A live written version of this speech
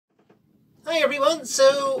Hi everyone,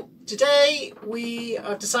 so today we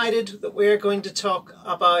have decided that we're going to talk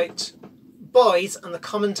about buoys and the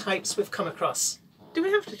common types we've come across. Do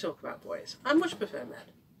we have to talk about buoys? I much prefer men.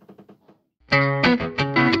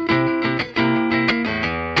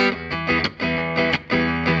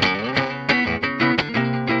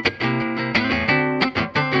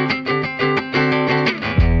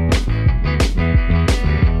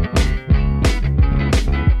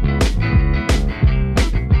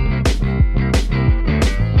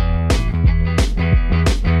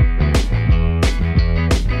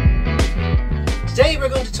 Today we're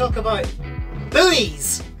going to talk about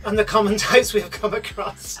buoys and the common types we've come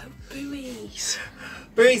across. Oh, buoys.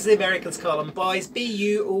 Buoys, the Americans call them. Buoys,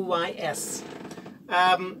 B-U-O-Y-S.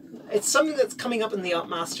 It's something that's coming up in the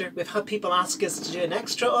Yachtmaster. We've had people ask us to do an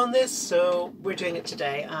extra on this, so we're doing it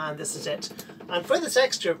today, and this is it. And for this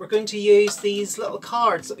extra, we're going to use these little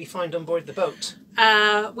cards that we found on board the boat.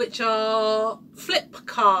 Which are flip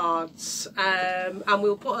cards, and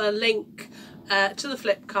we'll put a link to the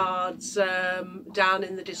flip cards down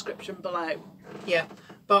in the description below. Yeah,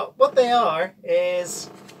 but what they are is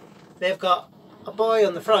they've got a buoy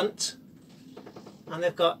on the front and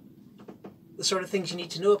they've got the sort of things you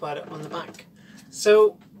need to know about it on the back.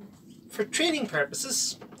 So for training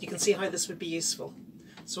purposes, you can see how this would be useful.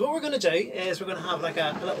 So what we're going to do is we're going to have like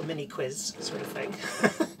a little mini quiz sort of thing.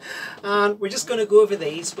 And we're just going to go over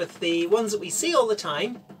these with the ones that we see all the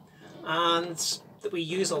time and that we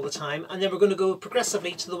use all the time, and then we're going to go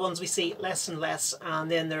progressively to the ones we see less and less,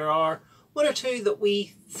 and then there are one or two that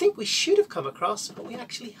we think we should have come across but we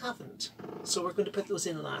actually haven't, so we're going to put those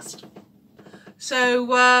in last. So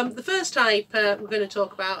the first type we're going to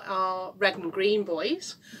talk about are red and green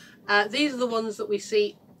buoys. These are the ones that we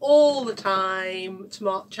see all the time to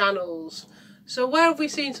mark channels. So where have we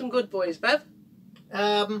seen some good buoys, Bev?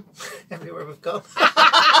 Everywhere we've gone.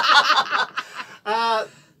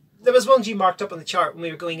 There was ones you marked up on the chart when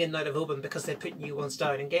we were going in and out of Oban because they'd put new ones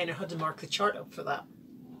down, and Gaynor had to mark the chart up for that.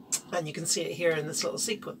 And you can see it here in this little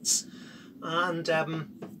sequence. And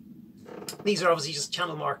these are obviously just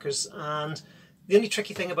channel markers, and the only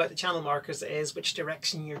tricky thing about the channel markers is which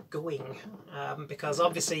direction you're going, because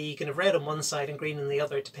obviously you can have red on one side and green on the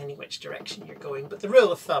other depending which direction you're going. But the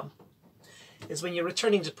rule of thumb is when you're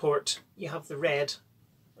returning to port, you have the red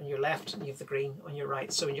on your left and you have the green on your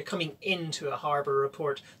right. So when you're coming into a harbour or a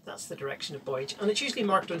port, that's the direction of Buoyage. And it's usually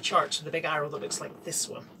marked on charts with a big arrow that looks like this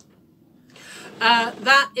one.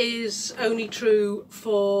 That is only true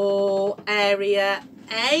for Area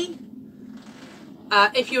A.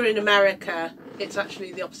 If you're in America, it's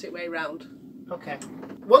actually the opposite way round. Okay.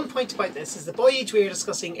 One point about this is the Buoyage we are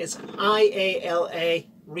discussing is IALA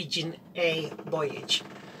Region A Buoyage.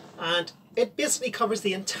 And it basically covers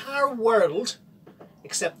the entire world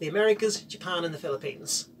except the Americas, Japan and the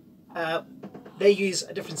Philippines. They use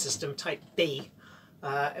a different system, type B,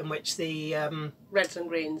 in which the... Reds and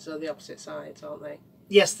greens are the opposite sides, aren't they?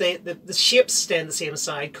 Yes, the shapes stay on the same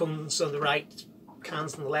side, cones on the right,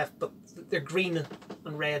 cans on the left, but they're green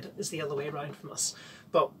and red is the other way around from us.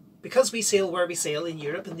 But because we sail where we sail in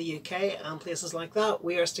Europe and the UK and places like that,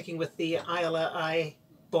 we are sticking with the ILA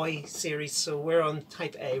Buoy series, so we're on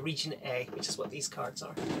type A, region A, which is what these cards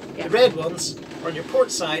are. Yeah. The red ones are on your port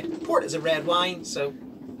side. Port is a red wine, so...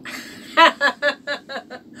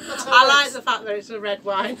 I like the fact that it's a red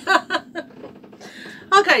wine.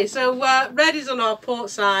 Okay, so red is on our port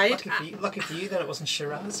side. Lucky for you, then it wasn't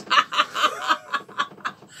Shiraz.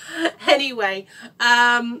 Anyway,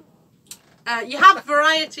 you have a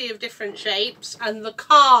variety of different shapes, and the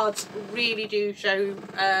cards really do show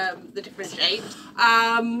the different shapes.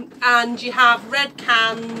 And you have red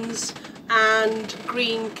cans and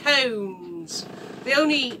green cones. The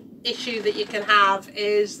only issue that you can have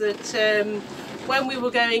is that when we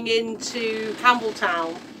were going into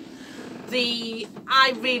Campbelltown,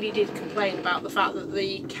 I really did complain about the fact that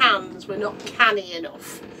the cans were not canny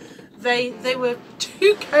enough. They were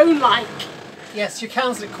too cone-like. Yes, your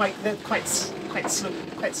cans look quite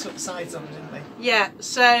sloped sides on them, didn't they? Yeah,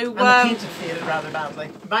 so... And the paint had faded rather badly.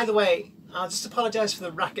 By the way, I'll just apologise for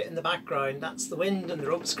the racket in the background. That's the wind and the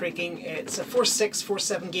ropes creaking. It's a 4.6,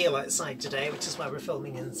 4.7 gale outside today, which is why we're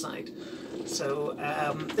filming inside. So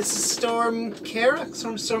this is Storm Cara.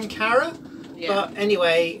 Yeah. But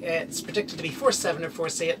anyway, it's predicted to be 4.7 or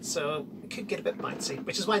 4.8, so it could get a bit bouncy,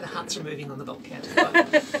 which is why the hats are moving on the bulkhead.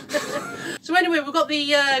 So anyway, we've got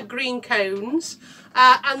the green cones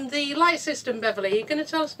and the light system. Beverly, are you going to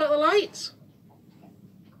tell us about the lights?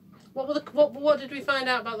 What did we find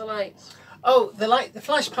out about the lights? Oh, the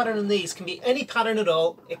flash pattern on these can be any pattern at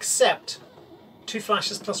all except 2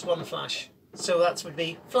 flashes plus 1 flash. So that would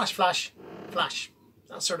be flash, flash, flash.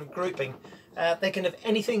 That sort of grouping. They can have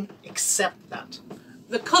anything except that.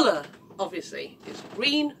 The colour, obviously, is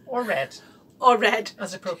green Or red. or red.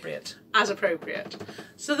 As appropriate. As appropriate.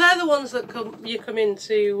 So they're the ones that you come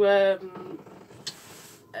into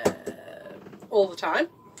all the time.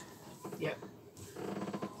 Yeah.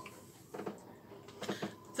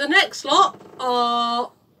 The next lot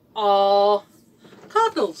are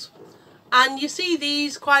cardinals, and you see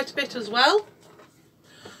these quite a bit as well.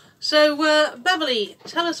 So Beverly,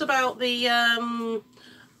 tell us about the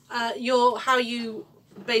how you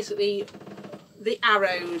basically the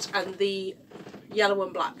arrows and the yellow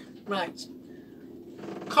and black. Right.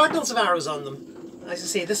 Cardinals have arrows on them. As you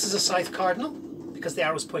see, this is a south cardinal because the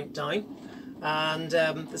arrows point down, and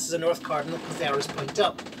this is a north cardinal because the arrows point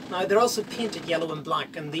up. Now they're also painted yellow and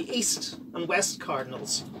black, and the east and west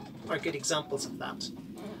cardinals are good examples of that.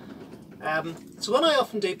 So what I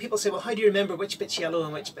often do, people say, well, how do you remember which bit's yellow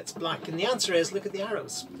and which bit's black? And the answer is, look at the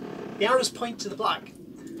arrows. The arrows point to the black.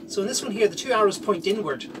 So in this one here, the two arrows point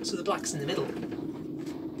inward, so the black's in the middle.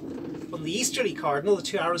 On the easterly cardinal, the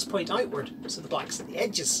two arrows point outward, so the black's at the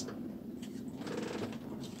edges.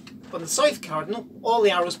 On the south cardinal, all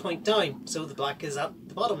the arrows point down, so the black is at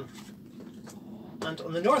the bottom. And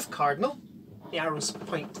on the north cardinal, the arrows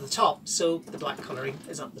point to the top, so the black colouring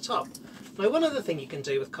is at the top. Now, one other thing you can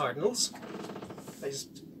do with cardinals, I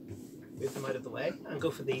just move them out of the way and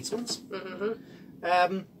go for these ones,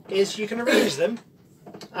 is you can arrange them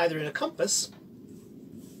either in a compass,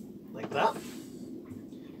 like that.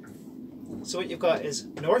 So what you've got is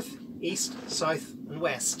north, east, south and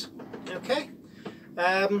west. Okay?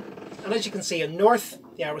 And as you can see, in north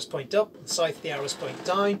the arrows point up, in south the arrows point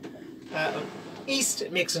down. On east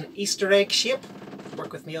it makes an Easter egg shape,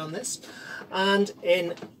 work with me on this, and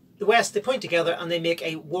in the west they point together and they make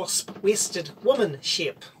a wasp-waisted woman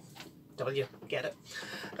shape. W, get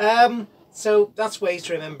it? So that's ways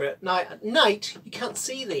to remember it. Now at night you can't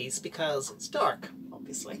see these because it's dark,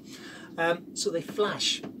 obviously, so they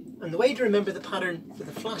flash. And the way to remember the pattern for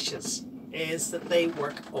the flashes is that they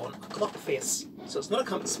work on a clock face. So it's not a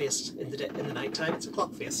compass face in the night time, it's a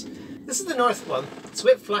clock face. This is the north one, so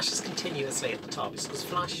it flashes continuously at the top. It goes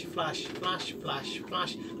flash, flash, flash, flash,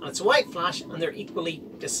 flash, and it's a white flash and they're equally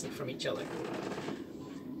distant from each other.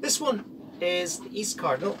 This one is the east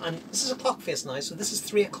cardinal, and this is a clock face now, so this is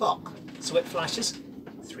 3 o'clock. So it flashes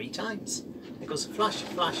 3 times. It goes flash,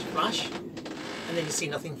 flash, flash, and then you see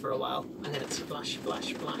nothing for a while, and then it's flash,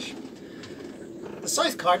 flash, flash. The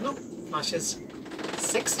south cardinal flashes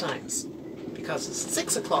 6 times because it's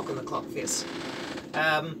 6 o'clock on the clock face.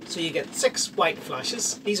 So you get 6 white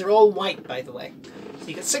flashes. These are all white, by the way. So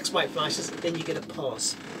you get 6 white flashes, then you get a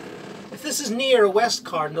pause. If this is near a west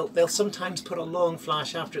cardinal, they'll sometimes put a long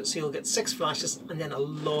flash after it, so you'll get 6 flashes and then a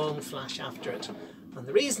long flash after it. And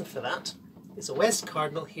the reason for that is a west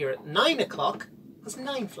cardinal here at 9 o'clock has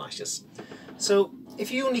 9 flashes. So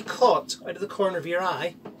if you only caught out of the corner of your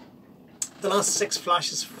eye the last 6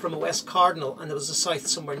 flashes from a west cardinal and there was a south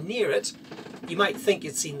somewhere near it, you might think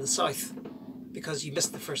you'd seen the south because you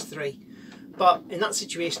missed the first 3. But in that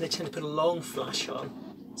situation they tend to put a long flash on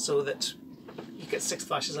so that you get 6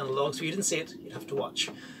 flashes on a long, so if you didn't see it, you'd have to watch.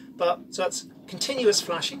 But so that's continuous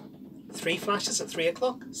flashing, 3 flashes at 3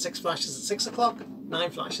 o'clock, 6 flashes at 6 o'clock, 9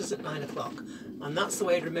 flashes at 9 o'clock. And that's the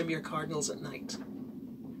way to remember your cardinals at night.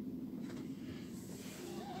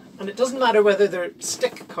 And it doesn't matter whether they're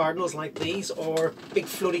stick cardinals like these or big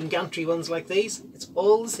floating gantry ones like these, it's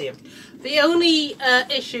all the same. The only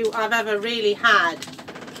issue I've ever really had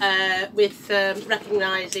with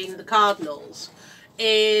recognising the cardinals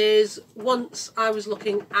is once I was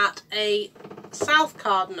looking at a south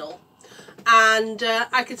cardinal and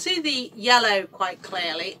I could see the yellow quite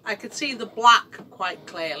clearly, I could see the black quite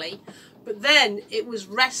clearly, but then it was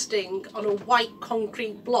resting on a white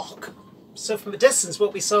concrete block. So from a distance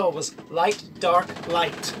what we saw was light, dark,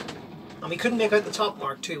 light. And we couldn't make out the top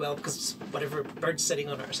mark too well because it's whatever bird's sitting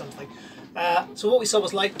on it or something. So what we saw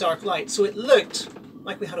was light, dark, light. So it looked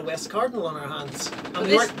like we had a west cardinal on our hands. And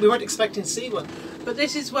we weren't expecting to see one. But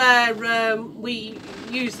this is where we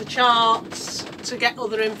use the charts to get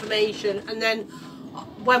other information, and then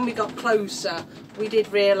when we got closer we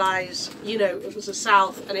did realise, you know, it was a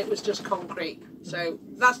south and it was just concrete. So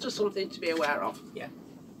that's just something to be aware of. Yeah.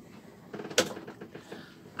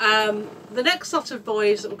 The next lot of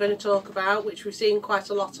buoys that we're going to talk about, which we've seen quite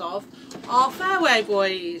a lot of, are fairway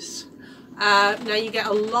buoys. Now you get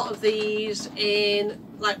a lot of these in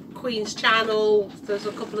like Queen's Channel. There's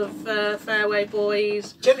a couple of fairway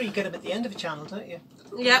buoys. Generally you get them at the end of a channel, don't you?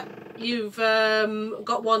 Yep, you've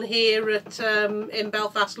got one here at in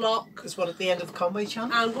Belfast Lock. There's one at the end of the Conway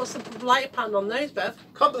Channel. And what's the light pattern on those, Bev?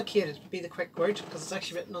 Complicated would be the quick word because it's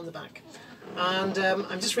actually written on the back. And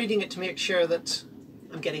I'm just reading it to make sure that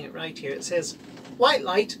I'm getting it right here. It says, white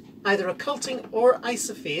light, either occulting or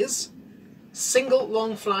isophase, single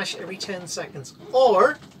long flash every 10 seconds.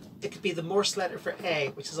 Or it could be the Morse letter for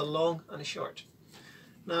A, which is a long and a short.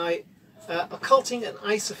 Now, occulting and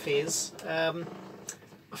isophase,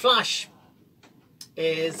 a flash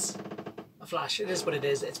is a flash. It is what it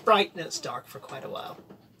is. It's bright and it's dark for quite a while.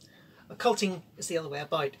 Occulting is the other way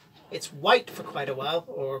about. It's white for quite a while,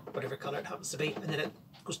 or whatever colour it happens to be, and then it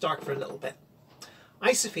goes dark for a little bit.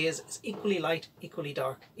 Isophase is equally light, equally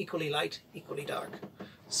dark, equally light, equally dark.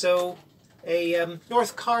 So a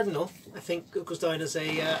North Cardinal, I think it goes down as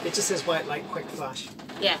a, it just says white light, quick flash.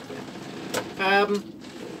 Yeah.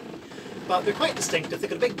 But they're quite distinctive. They've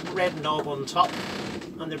got a big red knob on top,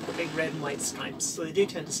 and they've got big red and white stripes, so they do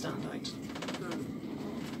tend to stand out.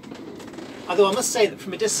 Although I must say that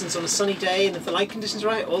from a distance on a sunny day, and if the light conditions are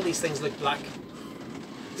right, all these things look black.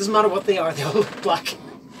 It doesn't matter what they are, they all look black.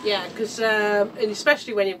 Yeah, because and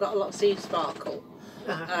especially when you've got a lot of sea sparkle,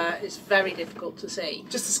 it's very difficult to see.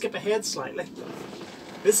 Just to skip ahead slightly,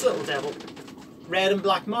 this little devil, red and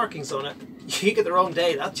black markings on it. You get the wrong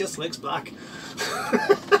day, that just looks black.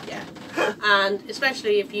 Yeah, and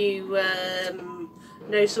especially if you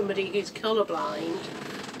know somebody who's colourblind,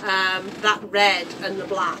 that red and the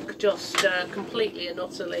black just completely and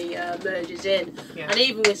utterly merges in. Yeah. And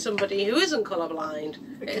even with somebody who isn't colourblind,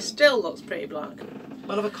 it still looks pretty black.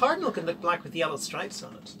 Well, if a cardinal can look black with yellow stripes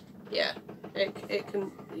on it. Yeah, it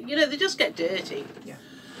can, you know, they just get dirty. Yeah.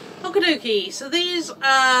 Okie dokie, so these,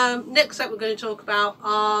 next up we're going to talk about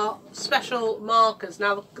are special markers.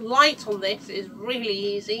 Now the light on this is really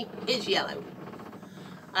easy, it's yellow.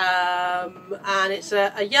 And it's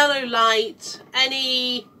a yellow light,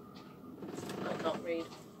 any, I can't read.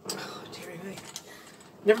 Oh, dearie me.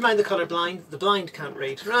 Never mind the colour blind, the blind can't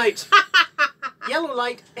read. Right. Yellow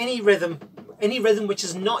light, any rhythm which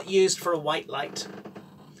is not used for a white light.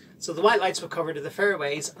 So the white lights were covered are the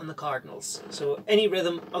fairways and the cardinals. So any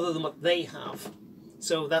rhythm other than what they have.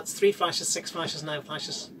 So that's 3 flashes, 6 flashes, 9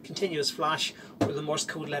 flashes, continuous flash, or the Morse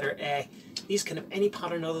code letter A. These can have any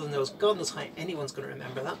pattern other than those. God knows how anyone's going to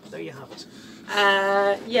remember that, but there you have it.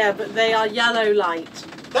 Yeah, but they are yellow light.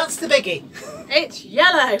 That's the biggie. It's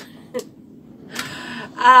yellow.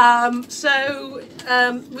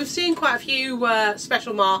 We've seen quite a few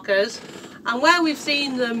special markers, and where we've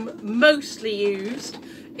seen them mostly used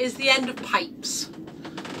is the end of pipes.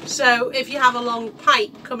 So if you have a long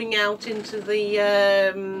pipe coming out into the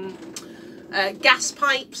gas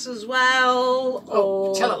pipes as well,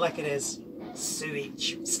 or tell it like it is.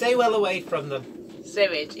 Sewage. Stay well away from them.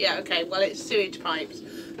 Sewage, yeah, okay, well it's sewage pipes.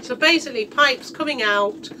 So basically pipes coming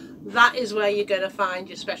out, that is where you're going to find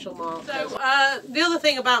your special markers. So the other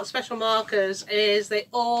thing about special markers is they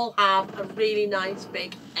all have a really nice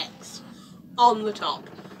big X on the top.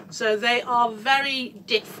 So they are very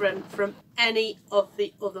different from any of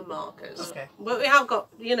the other markers. Okay. But we have got,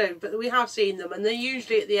 you know, but we have seen them, and they're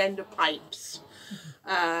usually at the end of pipes.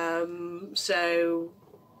 So,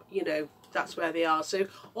 you know, that's where they are. So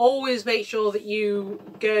always make sure that you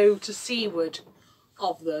go to seaward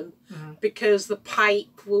of them, because the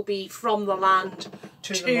pipe will be from the land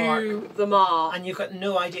to the mark. And you've got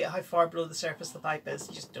no idea how far below the surface the pipe is.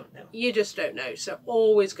 You just don't know. You just don't know. So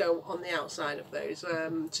always go on the outside of those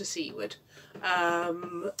to seaward.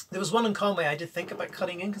 There was one in Conway I did think about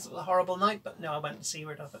cutting in because it was a horrible night, but no, I went to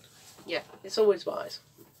seaward of it. Yeah, it's always wise.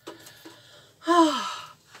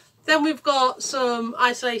 Then we've got some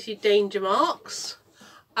isolated danger marks.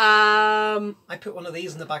 I put one of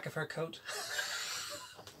these in the back of her coat.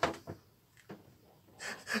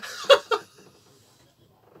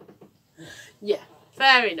 Yeah,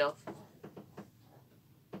 fair enough.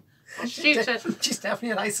 I'll shoot her. She's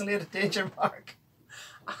definitely an isolated danger mark.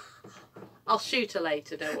 I'll shoot her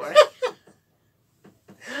later, don't worry.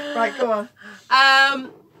 Right, go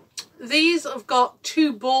on. These have got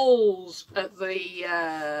 2 balls at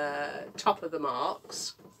the top of the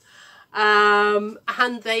marks. And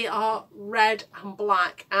they are red and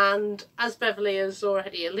black, and as Beverly has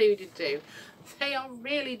already alluded to, they are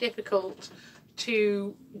really difficult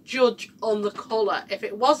to judge on the colour if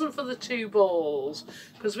it wasn't for the 2 balls,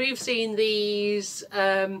 because we've seen these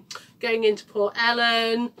going into Port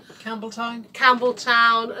Ellen,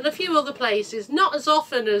 Campbelltown and a few other places, not as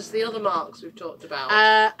often as the other marks we've talked about.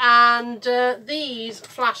 And these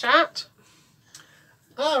flash at.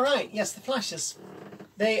 Oh right, yes, the flashes.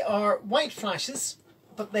 They are white flashes,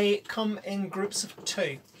 but they come in groups of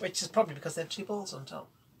 2, which is probably because they have 2 balls on top.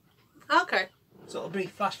 Okay. So it'll be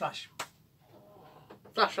flash, flash.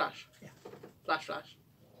 Flash, flash. Yeah. Flash, flash.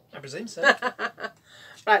 I presume so.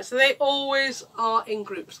 Right, so they always are in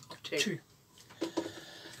groups of 2.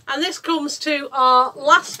 And this comes to our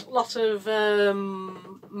last lot of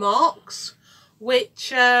marks,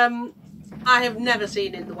 which I have never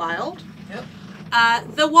seen in the wild. Yep.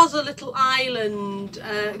 There was a little island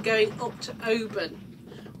going up to Oban,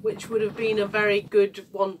 which would have been a very good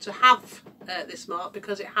one to have this mark,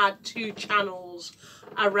 because it had 2 channels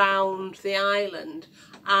around the island,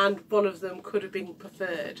 and one of them could have been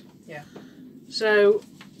preferred. Yeah. So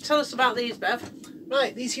tell us about these, Bev.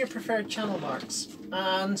 Right, these here preferred channel marks,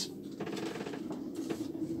 and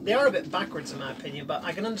they are a bit backwards in my opinion, but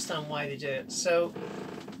I can understand why they do it. So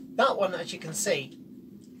that one, as you can see,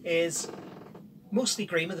 is mostly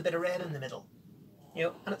green with a bit of red in the middle, you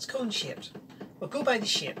know, and it's cone shaped. Well, go by the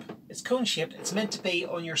shape. It's cone shaped. It's meant to be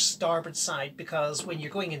on your starboard side, because when you're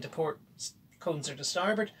going into port, cones are to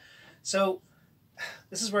starboard. So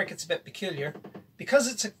this is where it gets a bit peculiar, because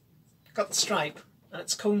it's got the stripe and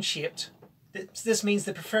it's cone shaped. This means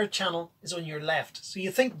the preferred channel is on your left. So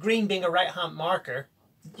you think green being a right hand marker,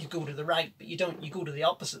 you go to the right, but you don't. You go to the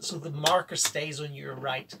opposite. So the marker stays on your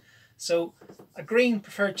right. So a green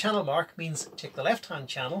preferred channel mark means take the left hand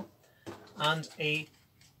channel, and a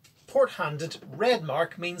port-handed red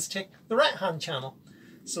mark means take the right-hand channel.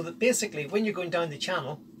 So that basically when you're going down the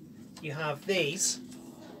channel, you have these,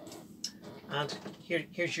 and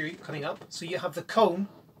here's your coming up. So you have the cone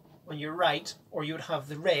on your right, or you would have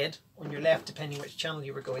the red on your left, depending which channel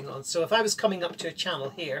you were going on. So if I was coming up to a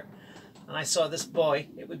channel here, and I saw this buoy,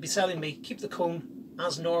 it would be telling me keep the cone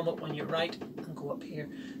as normal on your right and go up here.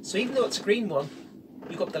 So even though it's a green one,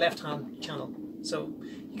 you go up the left-hand channel. So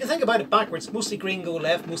you can think about it backwards. Mostly green go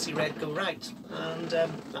left, mostly red go right, and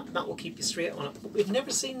that will keep you straight on it. But we've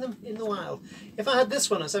never seen them in the wild. If I had this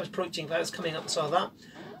one as I was approaching, if I was coming up and saw that,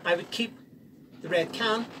 I would keep the red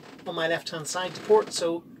can on my left-hand side to port.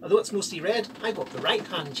 So although it's mostly red, I go up the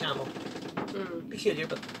right-hand channel. Peculiar,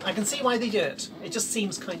 but I can see why they do it. It just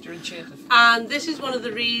seems counterintuitive. And this is one of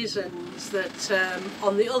the reasons that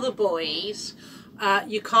on the other buoys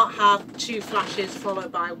you can't have 2 flashes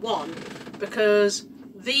followed by 1, because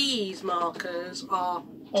these markers are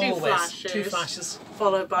two flashes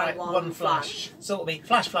followed by one flash. So it'll be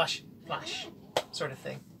flash, flash, flash sort of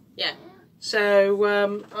thing. Yeah. So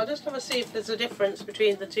I'll just have a see if there's a difference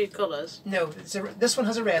between the 2 colours. No, this one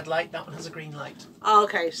has a red light, that one has a green light.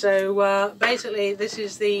 Okay, so basically this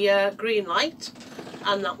is the green light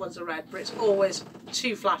and that one's a red, but it's always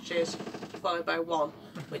 2 flashes followed by 1,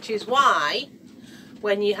 which is why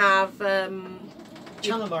when you have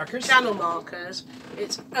channel markers,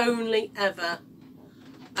 it's only ever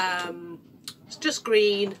it's just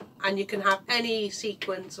green, and you can have any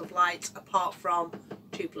sequence of lights apart from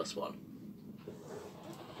 2+1.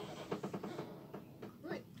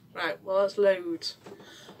 Right, well that's loads.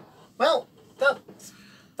 Well, that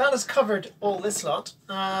has covered all this lot.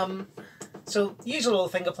 So the usual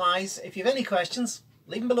old thing applies. If you have any questions,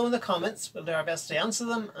 leave them below in the comments. We'll do our best to answer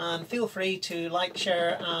them, and feel free to like,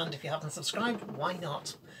 share, and if you haven't subscribed, why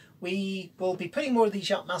not? We will be putting more of these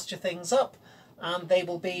Yachtmaster things up, and they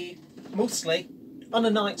will be mostly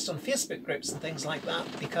unannounced on Facebook groups and things like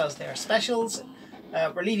that, because they are specials.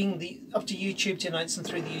 We're leaving up to YouTube to announce them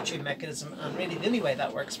through the YouTube mechanism, and really the only way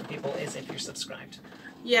that works for people is if you're subscribed.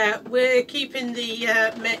 Yeah, we're keeping the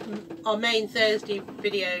our main Thursday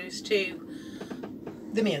videos too.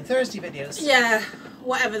 The main Thursday videos? Yeah,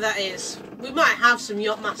 whatever that is. We might have some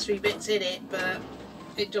Yachtmastery bits in it, but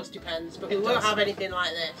it just depends. But we won't have anything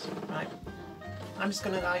like this. Right. I'm just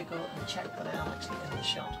going to now go and check that I am actually in the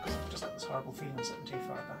shot, because I've just got this horrible feeling of sitting too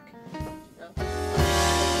far back. Oh.